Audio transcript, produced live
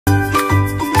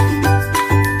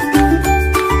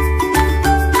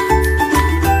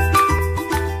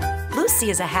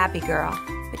a happy girl,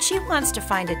 but she wants to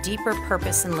find a deeper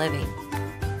purpose in living.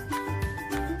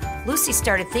 Lucy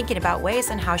started thinking about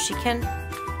ways on how she can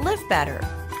live better.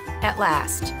 At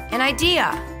last, an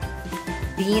idea.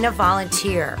 Being a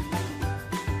volunteer.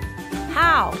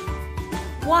 How?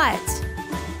 What?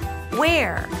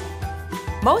 Where?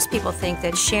 Most people think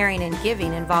that sharing and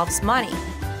giving involves money.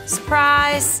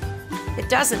 Surprise! It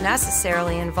doesn't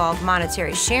necessarily involve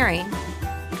monetary sharing.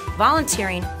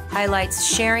 Volunteering highlights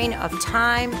sharing of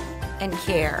time and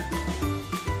care.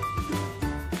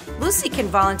 Lucy can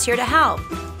volunteer to help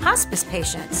hospice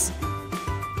patients.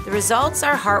 The results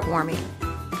are heartwarming.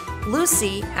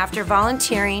 Lucy, after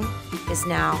volunteering, is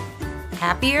now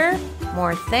happier,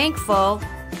 more thankful,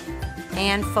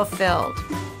 and fulfilled.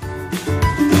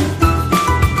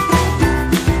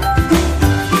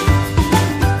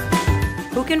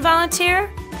 Who can volunteer?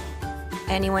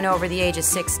 Anyone over the age of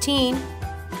 16,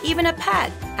 even a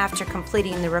pet after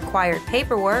completing the required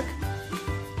paperwork,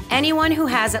 anyone who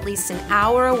has at least an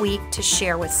hour a week to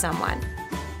share with someone.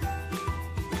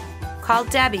 Call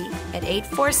Debbie at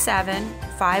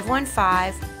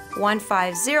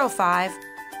 847-515-1505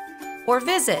 or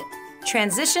visit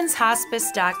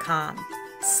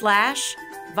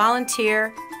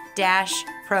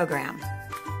transitionshospice.com/volunteer-program.